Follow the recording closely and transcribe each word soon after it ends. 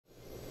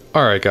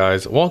Alright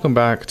guys, welcome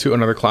back to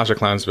another Clash of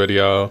Clans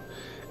video.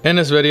 In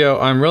this video,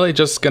 I'm really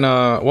just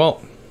gonna,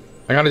 well,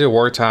 I gotta do a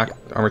war attack.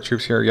 Are my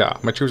troops here? Yeah,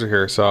 my troops are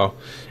here. So,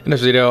 in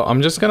this video,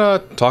 I'm just gonna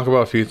talk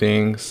about a few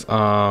things.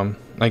 I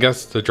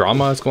guess the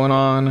drama is going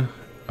on,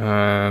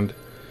 and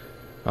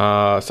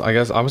so I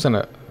guess I was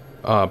gonna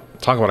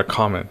talk about a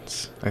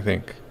comment, I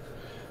think.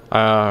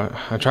 I'm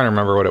trying to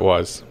remember what it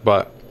was,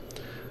 but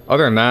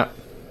other than that,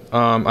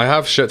 I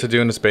have shit to do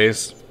in the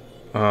space.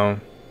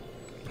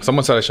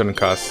 Someone said I shouldn't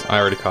cuss. I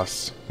already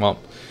cussed. Well,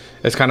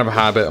 it's kind of a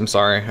habit. I'm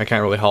sorry. I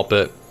can't really help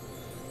it.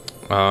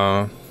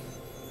 I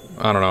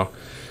don't know.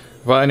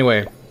 But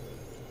anyway,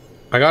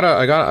 I got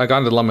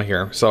a dilemma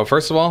here. So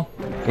first of all,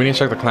 we need to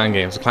check the clan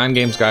games. The clan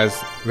games, guys,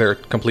 they're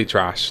complete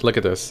trash. Look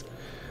at this.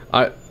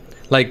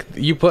 Like,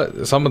 you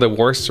put some of the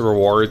worst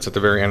rewards at the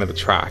very end of the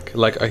track.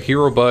 Like, a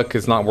hero book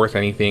is not worth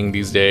anything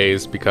these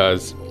days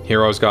because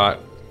heroes got,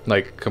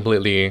 like,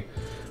 completely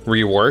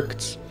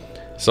reworked.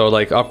 So,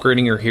 like,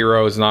 upgrading your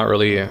hero is not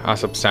really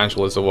as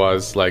substantial as it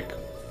was, like,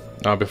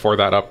 before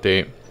that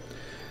update.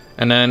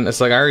 And then,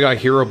 it's like, I already got a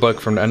hero book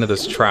from the end of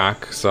this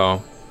track,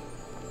 so...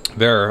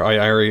 There, I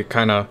already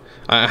kinda...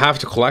 I have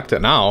to collect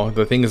it now.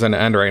 The thing is in the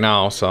end right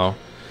now, so...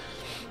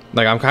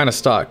 Like, I'm kinda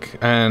stuck.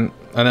 And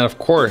then, of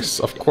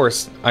course,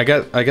 I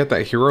get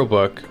that hero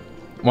book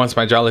once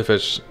my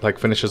jellyfish, like,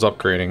 finishes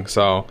upgrading,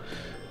 so...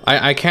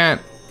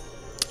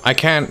 I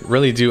can't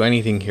really do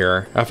anything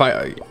here. If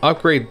I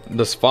upgrade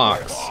this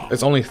fox,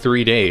 it's only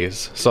 3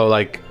 days. So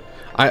like,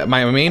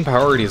 my main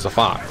priority is the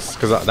fox,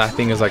 because that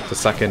thing is like the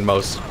second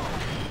most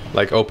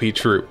like OP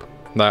troop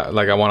that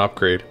like I want to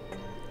upgrade.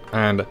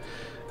 And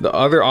the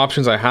other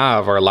options I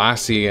have are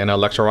Lassie and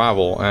Electro.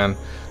 And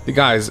the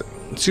guys,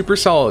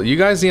 Supercell, you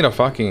guys need to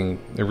fucking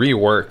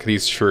rework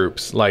these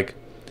troops. Like,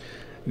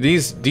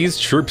 these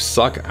troops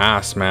suck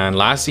ass, man.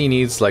 Lassie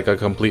needs like a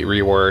complete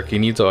rework. He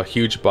needs a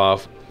huge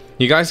buff.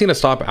 You guys need to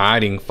stop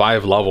adding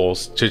 5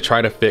 levels to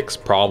try to fix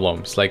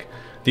problems. Like,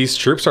 these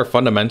troops are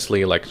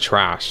fundamentally like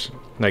trash.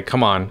 Like,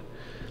 come on.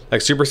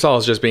 Like, Supercell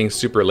is just being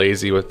super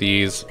lazy with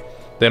these.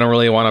 They don't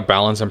really want to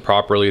balance them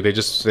properly. They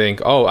just think,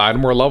 oh, add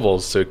more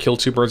levels to kill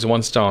 2 birds with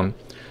 1 stone.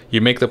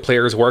 You make the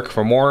players work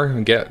for more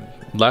and get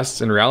less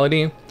in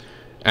reality.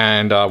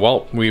 And,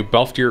 well, we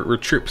buffed your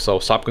troops, so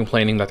stop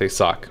complaining that they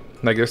suck.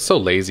 Like, they're so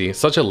lazy. It's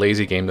such a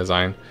lazy game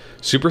design.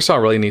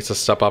 Supercell really needs to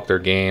step up their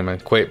game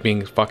and quit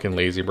being fucking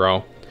lazy,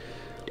 bro.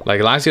 Like,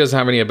 Lassie doesn't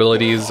have any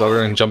abilities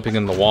other than jumping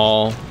in the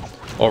wall,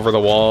 over the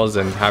walls,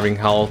 and having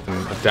health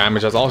and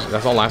damage. That's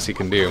all Lassie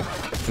can do.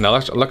 And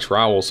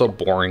Electro is so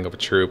boring of a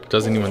troop.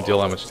 Doesn't even deal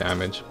that much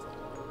damage.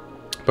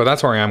 But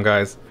that's where I am,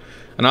 guys.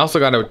 And I also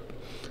gotta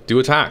do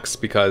attacks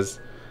because,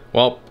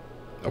 well,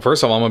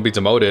 first of all, I'm gonna be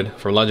demoted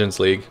from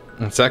Legends League.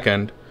 And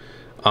second,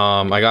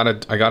 I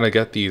gotta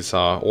get these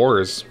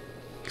ores.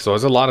 So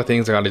there's a lot of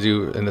things I gotta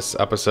do in this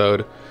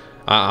episode.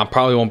 I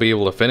probably won't be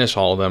able to finish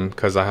all of them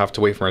because I have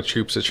to wait for my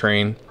troops to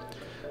train.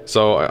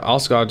 So I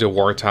also gotta do a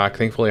war attack.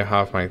 Thankfully I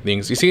have my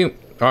things. You see,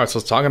 alright, so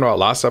talking about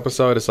last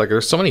episode, it's like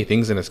there's so many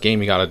things in this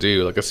game you gotta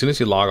do. Like, as soon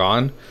as you log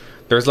on,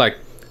 there's like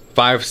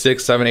 5,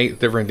 6, 7, 8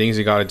 different things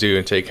you gotta do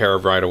and take care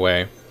of right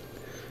away.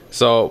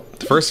 So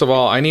first of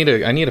all, I need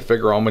to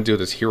figure out what I'm gonna do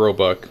with this hero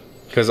book.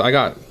 Because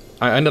I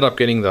ended up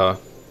getting the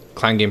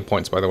clan game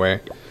points, by the way.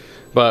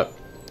 But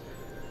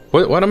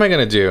what am I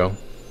gonna do?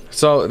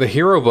 So the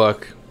hero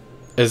book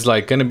is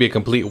like gonna be a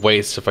complete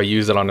waste if I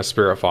use it on a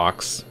spirit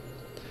fox.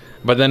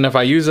 But then if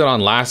I use it on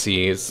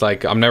Lassie, it's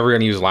like I'm never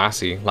gonna use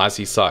Lassie.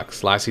 Lassie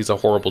sucks. Lassie's a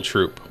horrible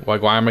troop.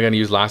 Like, why am I gonna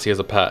use Lassie as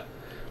a pet?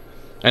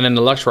 And then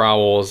the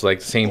Electro is like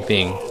the same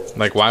thing.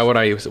 Like, why would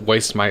I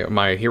waste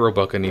my hero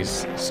book on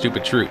these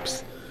stupid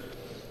troops?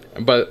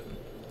 But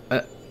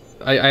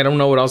I don't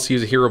know what else to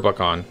use a hero book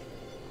on.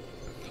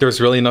 There's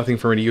really nothing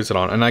for me to use it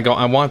on. And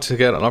I want to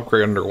get an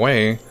upgrade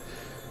underway.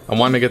 I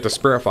want to get the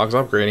spirit fox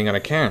upgrading and I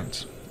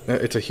can't.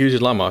 It's a huge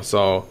dilemma.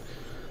 So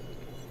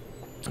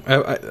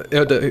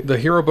the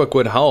hero book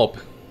would help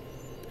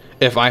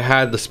if I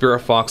had the spirit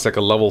fox like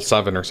a level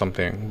 7 or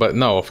something, but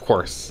no, of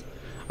course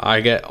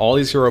I get all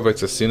these hero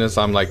books as soon as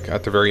I'm like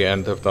at the very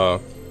end of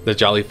the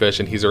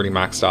jellyfish and he's already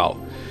maxed out.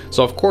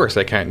 So of course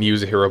I can't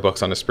use the hero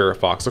books on the spirit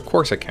fox. Of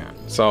course I can't.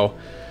 So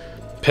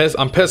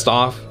I'm pissed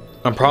off.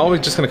 I'm probably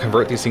just gonna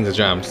convert these things to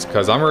gems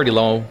because I'm already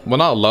low. Well,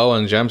 not low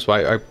on gems,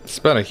 but I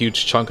spent a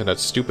huge chunk on that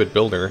stupid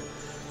builder.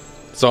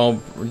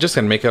 So we're just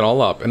gonna make it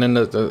all up. And then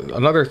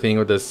another thing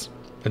with this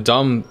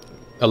dumb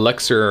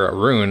elixir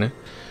rune,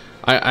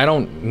 I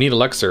don't need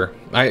elixir.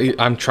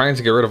 I'm trying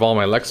to get rid of all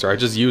my elixir. I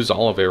just used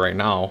all of it right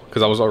now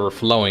because I was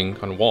overflowing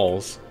on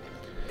walls.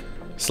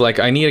 So like,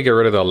 I need to get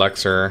rid of the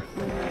elixir.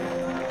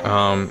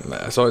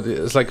 So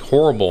it's like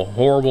horrible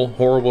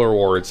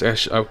rewards.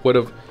 I would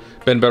have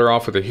been better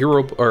off with a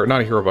hero, or not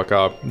a hero book,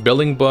 a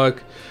building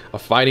book, a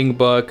fighting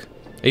book,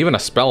 even a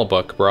spell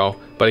book, bro.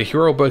 But a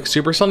hero book,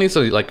 Supercell needs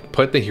to like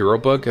put the hero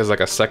book as like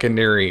a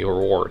secondary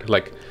reward,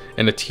 like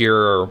in a tier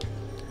or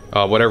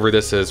whatever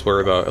this is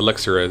where the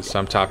elixir is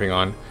I'm tapping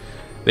on.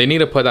 They need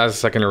to put that as a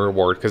secondary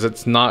reward because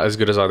it's not as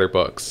good as other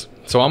books.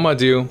 So I'm gonna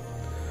do,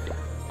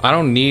 I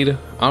don't need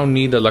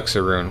the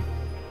elixir rune.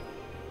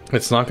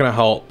 It's not gonna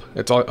help.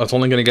 It's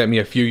only gonna get me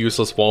a few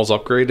useless walls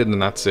upgraded,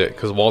 and that's it.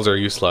 Because walls are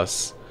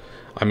useless.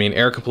 I mean,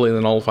 air completely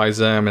nullifies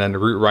them, and then the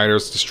root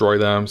riders destroy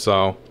them.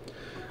 So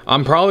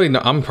I'm probably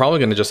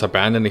gonna just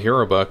abandon the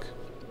hero book.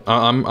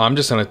 I'm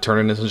just gonna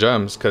turn it into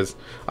gems because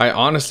I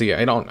honestly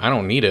I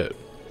don't need it,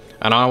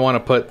 and I want to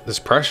put this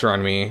pressure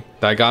on me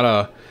that I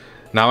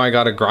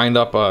gotta grind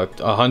up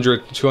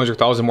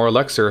 200,000 more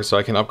elixir so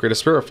I can upgrade a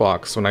spirit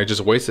fox when I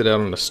just wasted it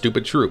on a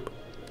stupid troop.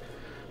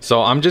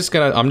 So I'm just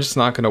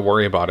not gonna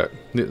worry about it.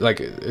 Like,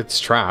 it's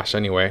trash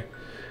anyway.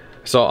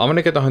 So I'm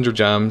gonna get the 100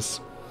 gems.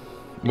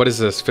 What is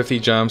this? 50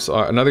 gems.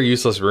 Another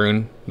useless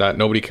rune that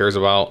nobody cares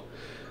about.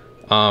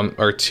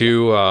 Or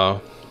two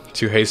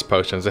haste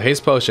potions. The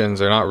haste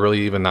potions are not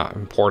really even that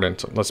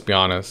important. Let's be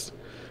honest.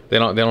 They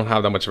don't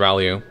have that much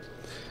value.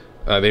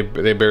 They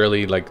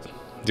barely like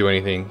do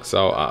anything.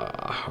 So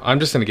I'm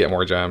just gonna get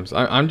more gems.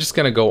 I'm just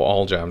gonna go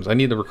all gems. I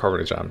need to recover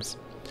the gems.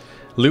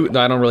 Loot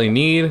that I don't really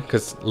need,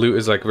 because loot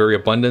is like very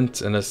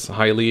abundant in this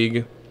high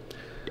league.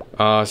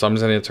 So I'm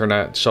just gonna turn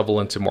that shovel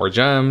into more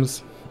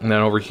gems, and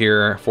then over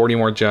here 40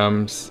 more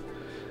gems,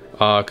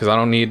 because I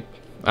don't need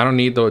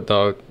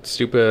the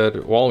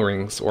stupid wall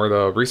rings or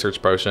the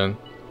research potion.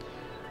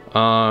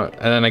 And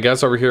then I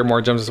guess over here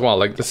more gems as well.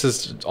 Like, this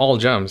is all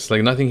gems.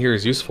 Like, nothing here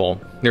is useful.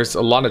 There's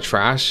a lot of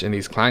trash in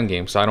these clan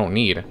games, so I don't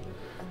need.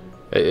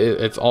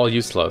 It's all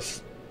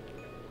useless.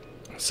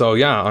 So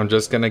yeah, I'm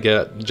just gonna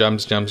get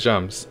gems.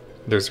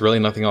 There's really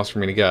nothing else for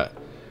me to get.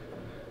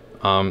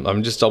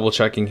 I'm just double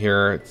checking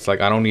here. It's like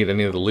I don't need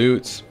any of the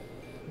loots.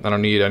 I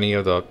don't need any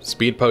of the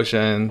speed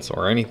potions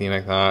or anything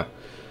like that.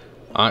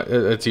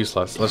 It's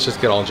useless. Let's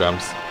just get all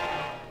gems.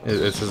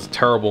 It's just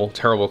terrible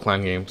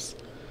clan games.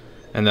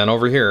 And then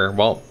over here,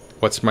 well,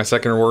 what's my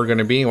second reward going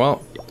to be?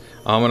 Well,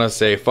 I'm gonna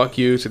say fuck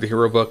you to the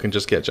hero book and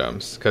just get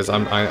gems, because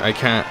I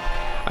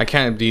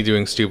can't be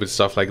doing stupid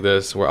stuff like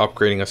this. We're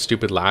upgrading a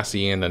stupid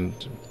lassie and then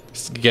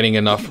getting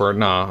enough for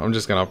nah. I'm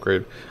just gonna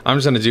upgrade. I'm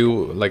just gonna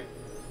do like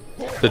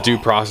the due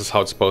process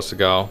how it's supposed to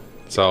go.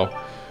 So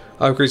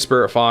upgrade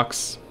spirit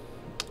fox.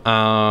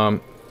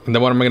 And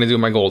then what am I gonna do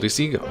with my gold? You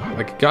see,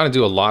 like, you gotta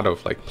do a lot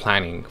of like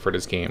planning for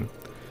this game.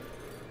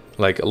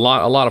 Like a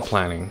lot of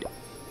planning.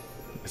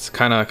 It's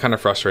kind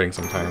of frustrating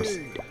sometimes.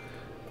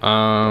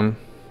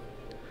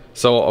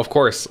 So of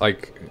course,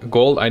 like,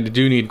 gold, I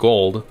do need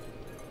gold.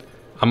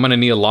 I'm gonna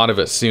need a lot of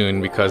it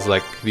soon, because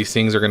like these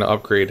things are gonna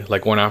upgrade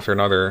like one after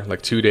another,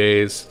 like 2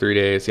 days, 3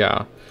 days,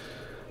 yeah.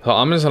 So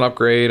I'm just gonna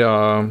upgrade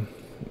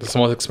this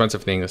most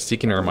expensive thing, the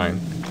Seeking Air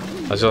Mine.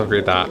 Let's just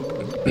upgrade that.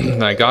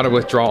 I gotta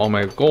withdraw all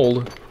my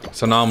gold,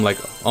 so now I'm like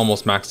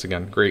almost maxed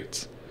again.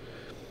 Great.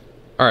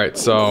 Alright,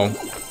 so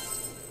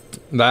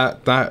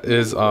that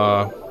is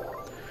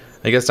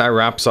I guess that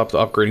wraps up the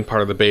upgrading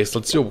part of the base.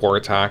 Let's do a war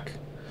attack.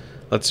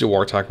 Let's do a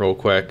war attack real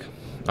quick.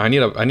 I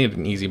need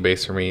an easy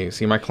base for me.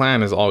 See, my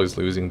clan is always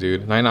losing,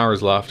 dude. 9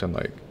 hours left, and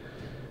like,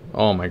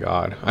 oh my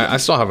god. I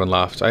still haven't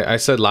left. I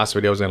said last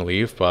video I was gonna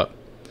leave, but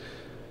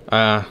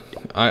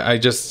I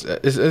just,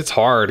 it's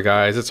hard,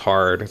 guys. It's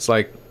hard. It's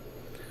like,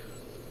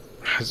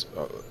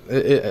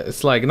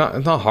 it's like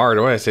not hard.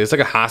 What do I say? It's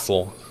like a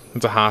hassle.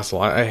 It's a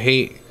hassle. I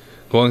hate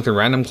going through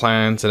random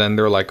clans, and then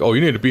they're like, oh,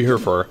 you need to be here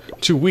for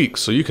 2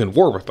 weeks so you can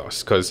war with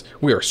us because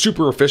we are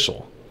super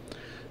official.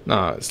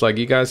 Nah, it's like,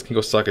 you guys can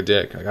go suck a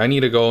dick. Like, I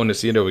need to go into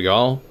City of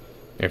y'all.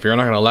 If you're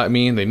not gonna let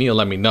me, they need to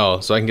let me know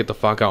so I can get the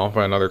fuck out and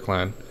find another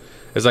clan.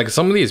 It's like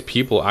some of these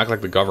people act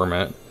like the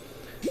government.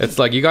 It's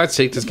like, you guys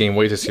take this game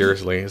way too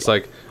seriously. It's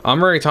like,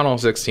 I'm already Tunnel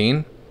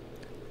 16,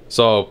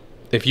 so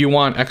if you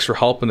want extra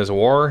help in this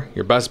war,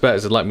 your best bet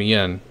is to let me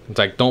in. It's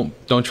like, don't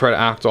try to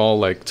act all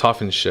like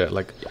tough and shit.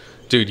 Like,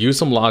 dude, use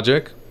some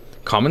logic,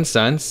 common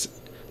sense,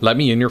 let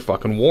me in your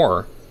fucking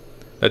war.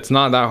 It's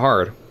not that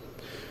hard.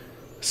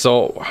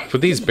 So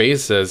with these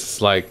bases,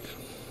 like,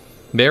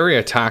 they already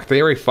attacked,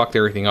 they already fucked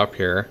everything up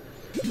here.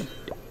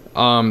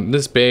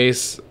 This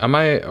base,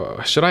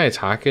 should I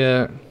attack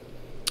it?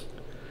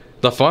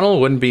 The funnel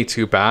wouldn't be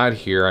too bad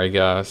here, I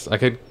guess. I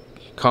could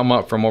come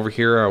up from over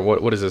here.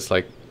 What is this,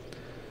 like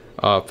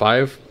 4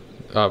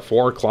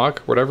 o'clock,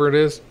 whatever it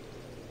is,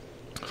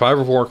 5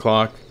 or 4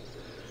 o'clock.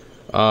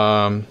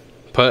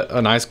 Put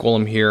an ice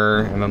golem here,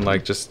 and then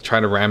like just try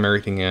to ram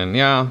everything in.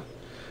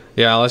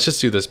 Yeah, let's just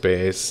do this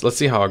base. Let's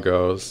see how it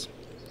goes.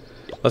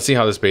 Let's see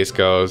how this base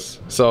goes.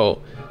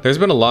 So there's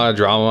been a lot of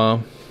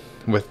drama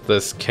with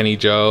this Kenny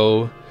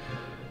Joe,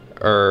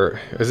 or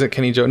is it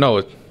Kenny Joe?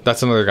 No,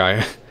 that's another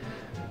guy.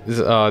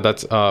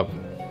 That's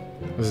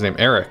what's his name?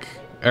 Eric,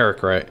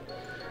 right?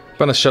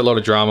 Been a shitload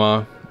of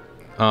drama.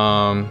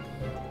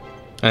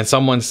 And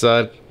someone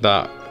said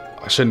that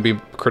I shouldn't be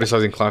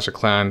criticizing Clash of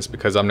Clans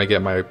because I'm gonna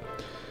get my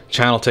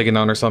channel taken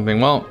down or something.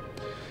 Well,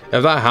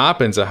 if that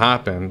happens, it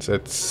happens.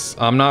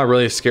 I'm not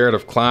really scared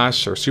of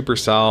Clash or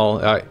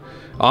Supercell.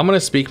 I'm gonna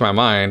speak my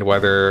mind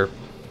whether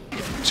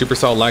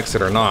Supercell likes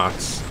it or not,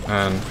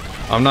 and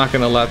I'm not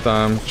gonna let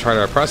them try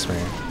to oppress me.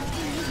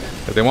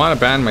 If they want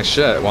to ban my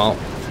shit, well,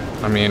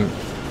 I mean,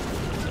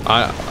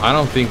 I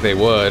don't think they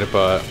would,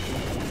 but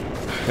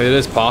it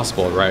is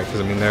possible, right?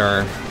 Because I mean,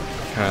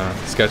 kind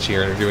of sketchy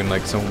or they're doing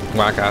like some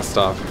whack ass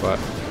stuff. But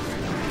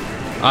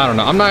I don't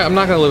know. I'm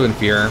not gonna live in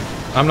fear.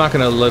 I'm not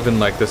gonna live in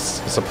like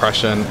this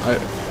suppression.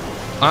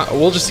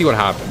 We'll just see what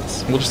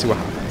happens. We'll just see what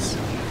happens.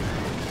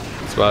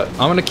 But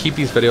I'm gonna keep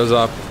these videos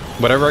up.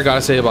 Whatever I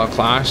gotta say about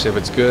Clash, if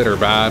it's good or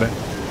bad,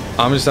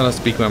 I'm just gonna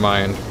speak my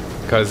mind.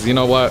 Because you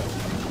know what?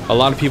 A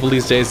lot of people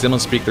these days, they don't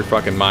speak their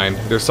fucking mind.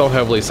 They're so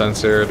heavily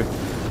censored.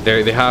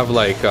 They have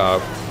like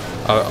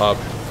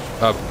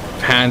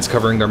hands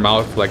covering their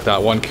mouth, like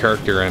that one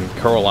character in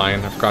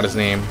Coraline. I forgot his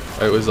name.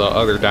 It was the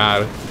other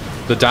dad.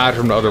 The dad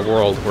from the other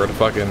world, where the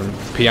fucking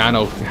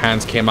piano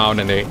hands came out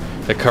and they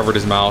covered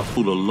his mouth.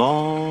 With a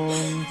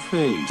long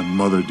face. My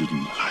mother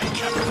didn't like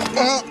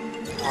it.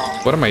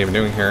 What am I even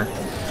doing here?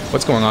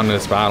 What's going on in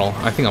this battle?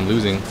 I think I'm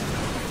losing.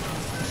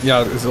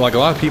 Yeah, it's like a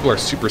lot of people are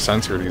super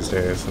censored these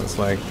days. It's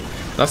like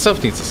that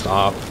stuff needs to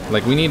stop.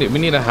 Like we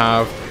need to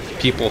have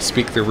people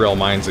speak their real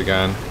minds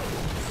again.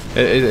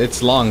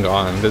 It's long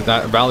gone.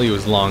 That value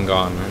is long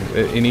gone.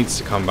 It needs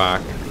to come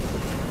back.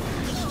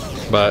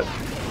 But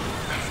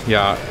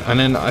yeah, and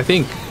then I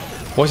think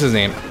what's his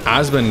name?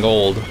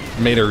 Asmongold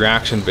made a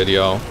reaction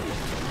video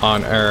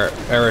on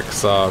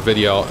Eric's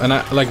video, and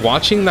I like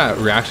watching that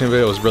reaction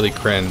video was really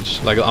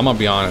cringe. Like I'm gonna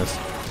be honest,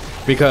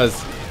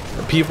 because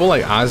people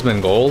like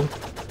Asmongold,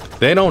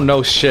 they don't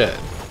know shit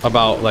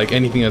about like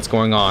anything that's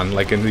going on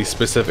like in these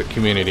specific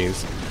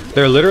communities.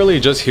 They're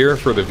literally just here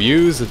for the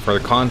views and for the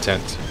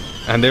content,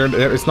 and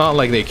it's not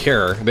like they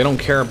care. They don't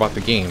care about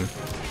the game.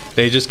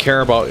 They just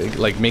care about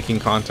like making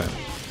content,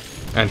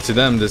 and to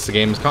them this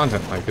game is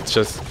content. Like it's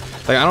just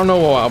like I don't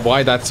know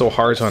why that's so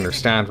hard to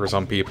understand for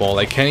some people.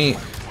 Like Kenny,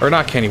 or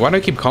not Kenny, why do I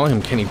keep calling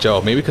him Kenny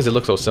Joe? Maybe because it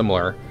looks so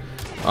similar.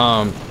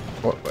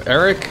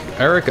 Eric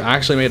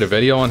actually made a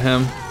video on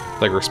him,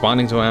 like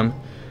responding to him,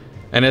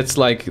 and it's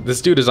like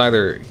this dude is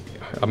either,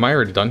 am I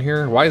already done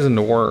here? Why isn't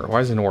the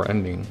war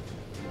ending?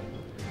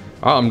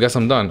 Oh, I guess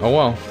I'm done. Oh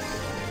well.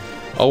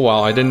 Oh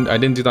well, I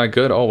didn't do that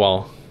good. Oh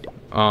well.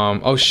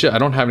 Oh shit, I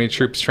don't have any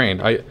troops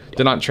trained. I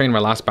did not train my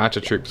last batch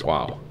of troops.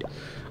 Wow.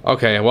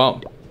 Okay,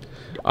 well,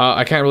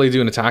 I can't really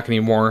do an attack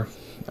anymore.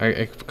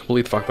 I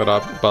completely fucked that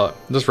up, but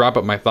just wrap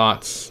up my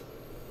thoughts.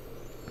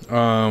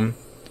 I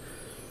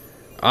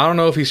don't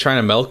know if he's trying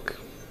to milk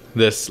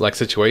this like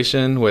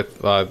situation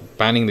with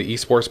banning the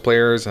esports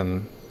players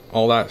and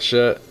all that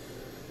shit,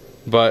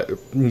 but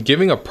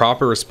giving a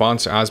proper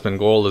response to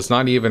Asmongold is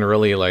not even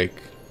really like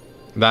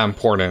that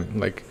important.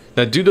 Like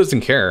that dude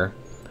doesn't care.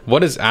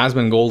 What is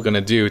Asmongold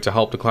gonna do to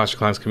help the Clash of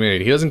Clans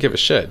community? He doesn't give a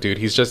shit, dude.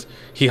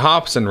 He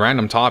hops in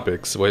random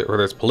topics,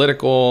 whether it's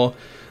political,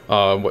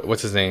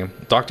 what's his name,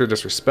 Dr.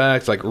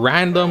 Disrespect, like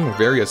random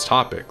various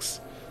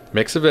topics.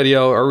 Makes a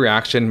video, a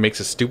reaction, makes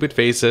his stupid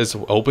faces,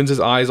 opens his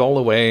eyes all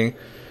the way,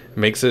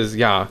 makes his,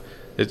 yeah,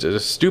 it's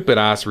just stupid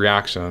ass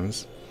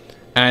reactions,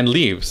 and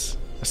leaves.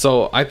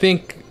 So I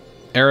think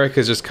Eric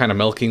is just kind of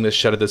milking this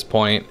shit at this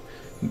point.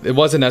 It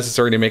wasn't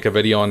necessary to make a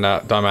video on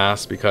that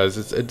dumbass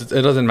because it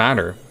doesn't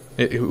matter.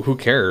 Who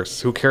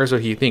cares? Who cares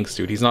what he thinks,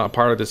 dude? He's not a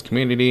part of this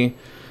community.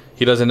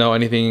 He doesn't know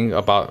anything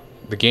about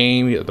the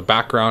game, the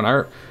background.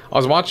 I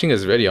was watching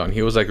his video and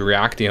he was like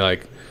reacting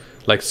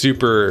like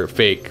super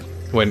fake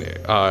when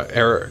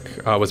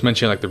Eric was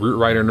mentioning like the Root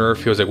Rider nerf.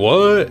 He was like,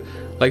 what?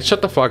 Like,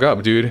 shut the fuck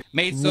up, dude.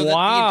 Made so that the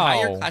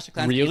entire Clash of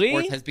Clans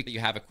esports has because you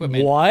have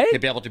equipment to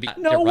be able to be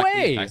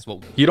directly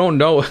accessible. You don't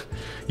know.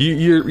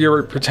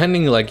 You're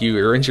pretending like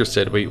you're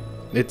interested, but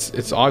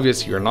it's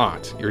obvious you're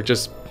not. You're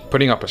just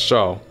putting up a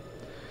show.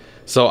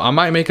 So I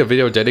might make a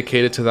video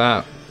dedicated to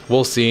that.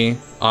 We'll see.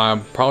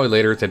 Probably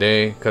later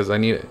today because I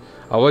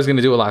was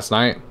gonna do it last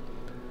night,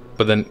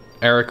 but then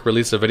Eric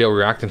released a video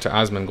reacting to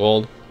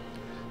Asmongold.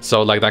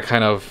 So like that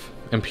kind of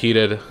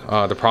impeded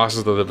the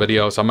process of the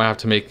video, so I might have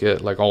to make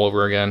it like all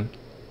over again.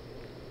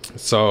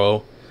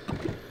 So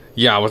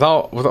yeah, with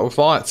all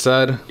that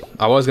said,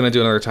 I was gonna do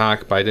another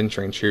attack, but I didn't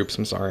train troops.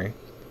 I'm sorry.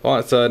 With all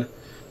that said,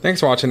 thanks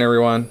for watching,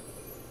 everyone.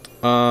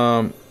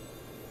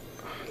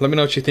 Let me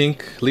know what you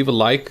think. Leave a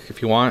like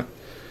if you want.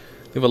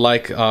 Leave a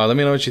like. Let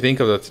me know what you think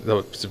of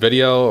the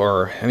video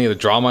or any of the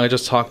drama I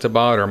just talked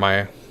about, or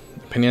my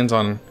opinions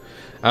on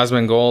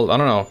Asmongold. I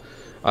don't know.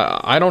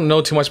 I don't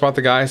know too much about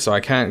the guy, so I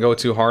can't go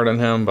too hard on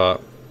him,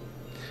 but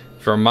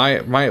from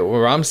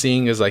what I'm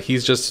seeing is like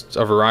he's just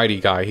a variety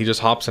guy. He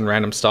just hops in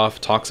random stuff,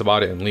 talks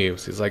about it, and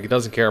leaves. He's like, he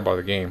doesn't care about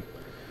the game.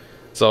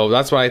 So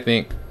that's what I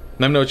think.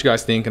 Let me know what you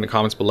guys think in the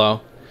comments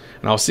below,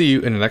 and I'll see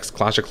you in the next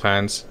Clash of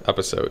Clans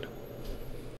episode.